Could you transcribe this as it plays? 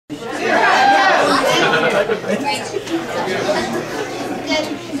I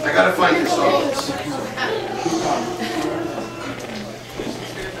gotta find your songs.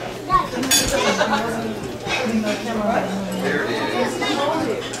 There it is.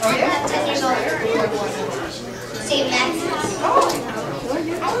 Oh, yeah? 10 years old. Same next.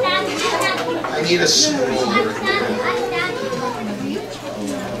 I need a scroller.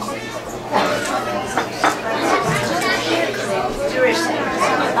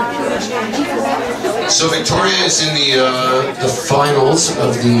 So Victoria is in the finals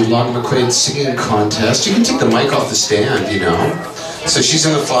of the Long McQuaid singing contest. You can take the mic off the stand, you know. So she's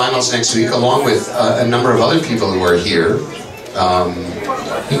in the finals next week, along with a number of other people who are here.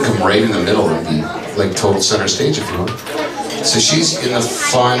 You can come right in the middle and be like total center stage if you want. So she's in the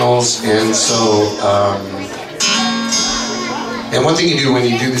finals, and so and one thing you do when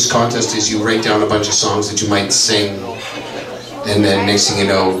you do this contest is you write down a bunch of songs that you might sing, and then next thing you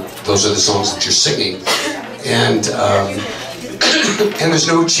know, those are the songs that you're singing, and and there's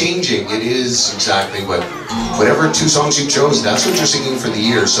no changing. It is exactly whatever 2 songs you chose, that's what you're singing for the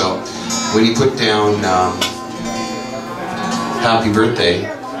year. So when you put down Happy Birthday,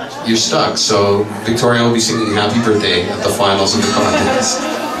 you're stuck. So Victoria will be singing Happy Birthday at the finals of the contest.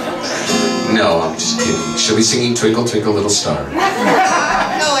 No, I'm just kidding. She'll be singing Twinkle Twinkle Little Star.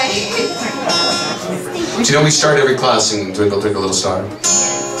 No way. Do you know we start every class singing Twinkle Twinkle Little Star?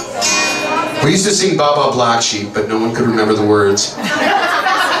 We used to sing Baba Black Sheep, but no one could remember the words.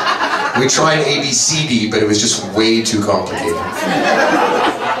 We tried ABCD, but it was just way too complicated.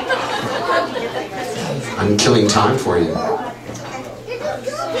 I'm killing time for you.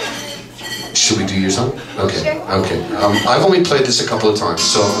 Should we do your song? Okay, okay. I've only played this a couple of times,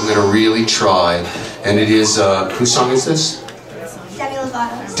 so I'm going to really try. And it is, whose song is this? Demi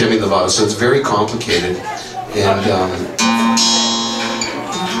Lovato. Demi Lovato. So it's very complicated. And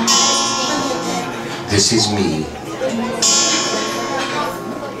this is me.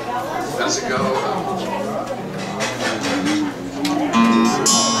 How's it go?